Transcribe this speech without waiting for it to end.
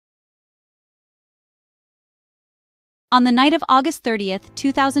On the night of August 30th,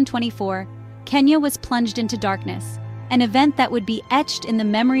 2024, Kenya was plunged into darkness, an event that would be etched in the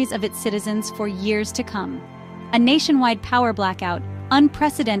memories of its citizens for years to come. A nationwide power blackout,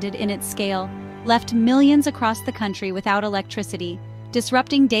 unprecedented in its scale, left millions across the country without electricity,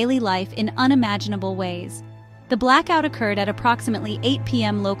 disrupting daily life in unimaginable ways. The blackout occurred at approximately 8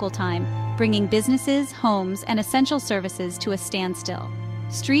 p.m. local time, bringing businesses, homes, and essential services to a standstill.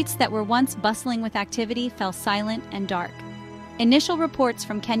 Streets that were once bustling with activity fell silent and dark. Initial reports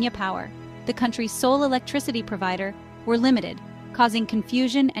from Kenya Power, the country's sole electricity provider, were limited, causing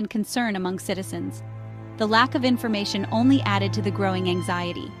confusion and concern among citizens. The lack of information only added to the growing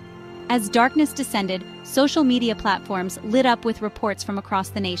anxiety. As darkness descended, social media platforms lit up with reports from across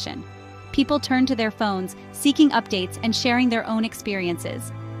the nation. People turned to their phones, seeking updates and sharing their own experiences.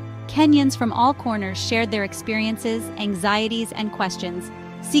 Kenyans from all corners shared their experiences, anxieties, and questions,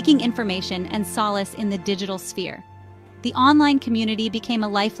 seeking information and solace in the digital sphere. The online community became a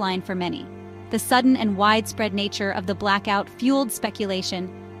lifeline for many. The sudden and widespread nature of the blackout fueled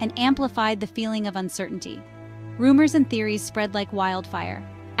speculation and amplified the feeling of uncertainty. Rumors and theories spread like wildfire,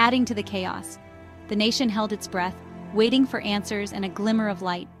 adding to the chaos. The nation held its breath, waiting for answers and a glimmer of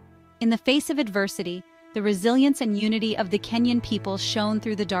light. In the face of adversity, the resilience and unity of the Kenyan people shone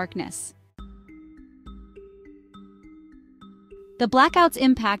through the darkness. The blackout's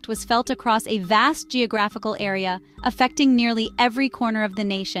impact was felt across a vast geographical area, affecting nearly every corner of the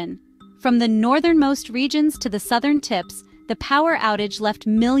nation. From the northernmost regions to the southern tips, the power outage left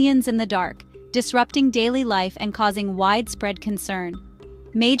millions in the dark, disrupting daily life and causing widespread concern.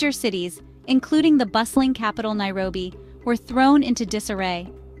 Major cities, including the bustling capital Nairobi, were thrown into disarray.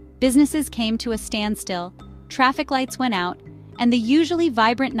 Businesses came to a standstill, traffic lights went out, and the usually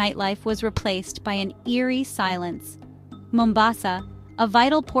vibrant nightlife was replaced by an eerie silence. Mombasa, a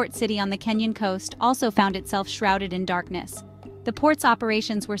vital port city on the Kenyan coast, also found itself shrouded in darkness. The port's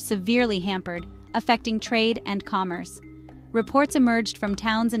operations were severely hampered, affecting trade and commerce. Reports emerged from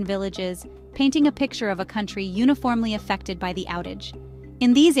towns and villages, painting a picture of a country uniformly affected by the outage.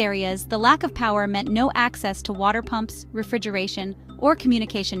 In these areas, the lack of power meant no access to water pumps, refrigeration, or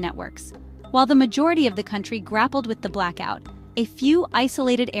communication networks. While the majority of the country grappled with the blackout, a few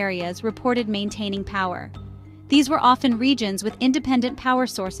isolated areas reported maintaining power. These were often regions with independent power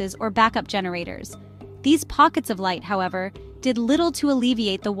sources or backup generators. These pockets of light, however, did little to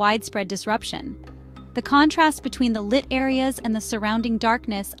alleviate the widespread disruption. The contrast between the lit areas and the surrounding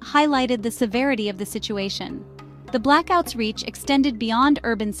darkness highlighted the severity of the situation. The blackout's reach extended beyond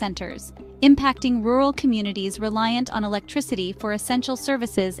urban centers, impacting rural communities reliant on electricity for essential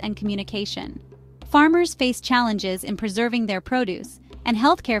services and communication. Farmers faced challenges in preserving their produce, and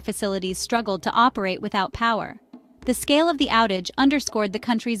healthcare facilities struggled to operate without power. The scale of the outage underscored the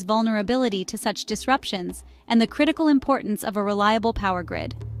country's vulnerability to such disruptions and the critical importance of a reliable power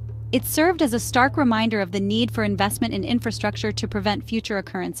grid. It served as a stark reminder of the need for investment in infrastructure to prevent future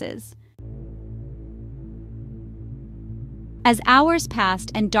occurrences. As hours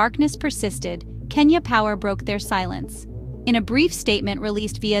passed and darkness persisted, Kenya Power broke their silence. In a brief statement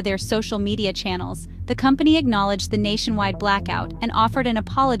released via their social media channels, the company acknowledged the nationwide blackout and offered an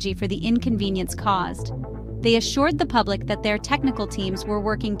apology for the inconvenience caused. They assured the public that their technical teams were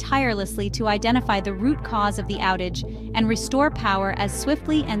working tirelessly to identify the root cause of the outage and restore power as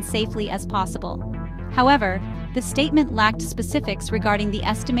swiftly and safely as possible. However, the statement lacked specifics regarding the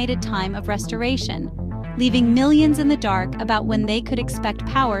estimated time of restoration, leaving millions in the dark about when they could expect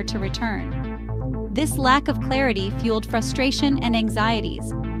power to return. This lack of clarity fueled frustration and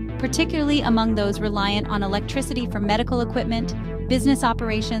anxieties, particularly among those reliant on electricity for medical equipment, business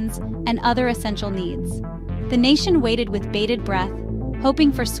operations, and other essential needs. The nation waited with bated breath,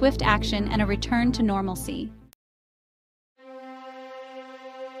 hoping for swift action and a return to normalcy.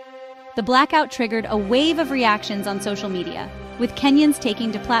 The blackout triggered a wave of reactions on social media, with Kenyans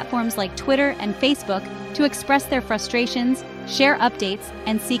taking to platforms like Twitter and Facebook to express their frustrations, share updates,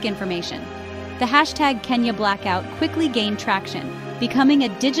 and seek information. The hashtag #KenyaBlackout quickly gained traction, becoming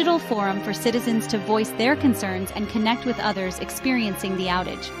a digital forum for citizens to voice their concerns and connect with others experiencing the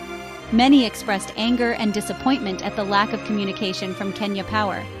outage. Many expressed anger and disappointment at the lack of communication from Kenya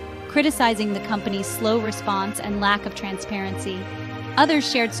Power, criticizing the company's slow response and lack of transparency.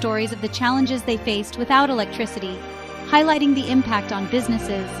 Others shared stories of the challenges they faced without electricity, highlighting the impact on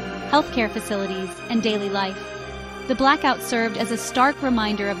businesses, healthcare facilities, and daily life. The blackout served as a stark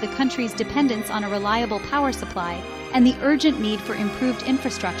reminder of the country's dependence on a reliable power supply and the urgent need for improved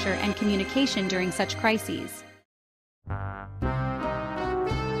infrastructure and communication during such crises.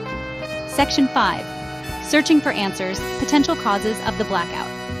 Section 5. Searching for answers, potential causes of the blackout.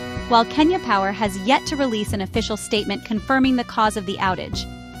 while Kenya Power has yet to release an official statement confirming the cause of the outage.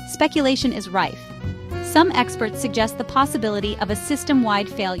 Speculation is rife. Some experts suggest the possibility of a system-wide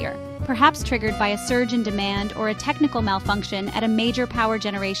failure, perhaps triggered by a surge in demand or a technical malfunction at a major power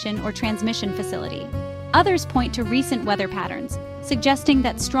generation or transmission facility. Others point to recent weather patterns, suggesting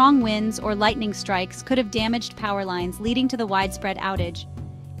that strong winds or lightning strikes could have damaged power lines, leading to the widespread outage.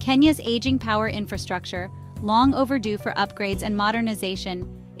 Kenya's aging power infrastructure, long overdue for upgrades and modernization,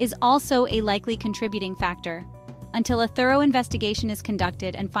 is also a likely contributing factor. Until a thorough investigation is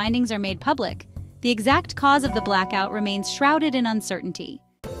conducted and findings are made public, the exact cause of the blackout remains shrouded in uncertainty.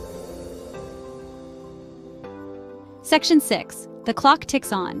 Section 6. The clock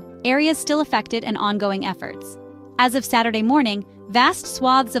ticks on. Areas still affected and ongoing efforts. As of Saturday morning, vast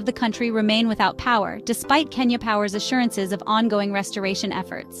swaths of the country remain without power, despite Kenya Power's assurances of ongoing restoration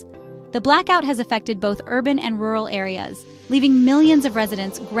efforts. The blackout has affected both urban and rural areas, leaving millions of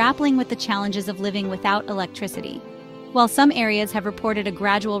residents grappling with the challenges of living without electricity. While some areas have reported a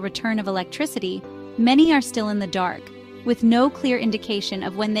gradual return of electricity, many are still in the dark, with no clear indication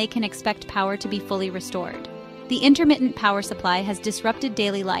of when they can expect power to be fully restored. The intermittent power supply has disrupted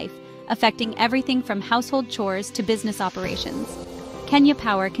daily life, affecting everything from household chores to business operations. Kenya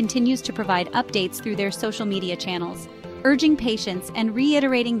Power continues to provide updates through their social media channels, urging patience and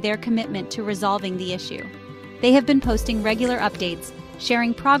reiterating their commitment to resolving the issue. They have been posting regular updates,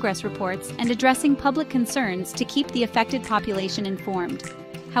 sharing progress reports, and addressing public concerns to keep the affected population informed.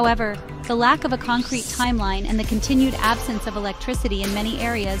 However, the lack of a concrete timeline and the continued absence of electricity in many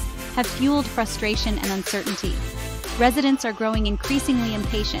areas have fueled frustration and uncertainty. Residents are growing increasingly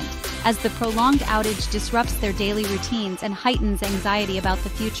impatient as the prolonged outage disrupts their daily routines and heightens anxiety about the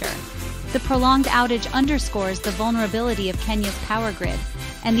future. The prolonged outage underscores the vulnerability of Kenya's power grid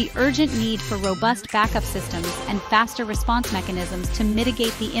and the urgent need for robust backup systems and faster response mechanisms to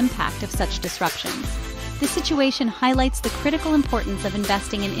mitigate the impact of such disruptions. This situation highlights the critical importance of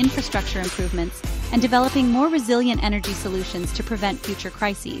investing in infrastructure improvements and developing more resilient energy solutions to prevent future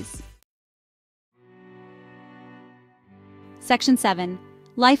crises. Section 7.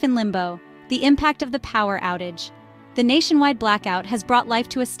 Life in limbo. The impact of the power outage. The nationwide blackout has brought life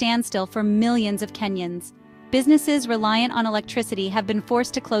to a standstill for millions of Kenyans. Businesses reliant on electricity have been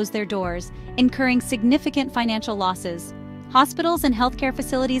forced to close their doors, incurring significant financial losses. Hospitals and healthcare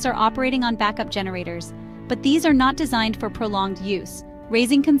facilities are operating on backup generators, but these are not designed for prolonged use,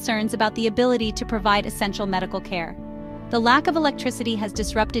 raising concerns about the ability to provide essential medical care. The lack of electricity has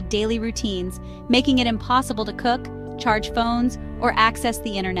disrupted daily routines, making it impossible to cook, charge phones, or access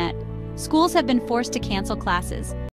the internet. Schools have been forced to cancel classes,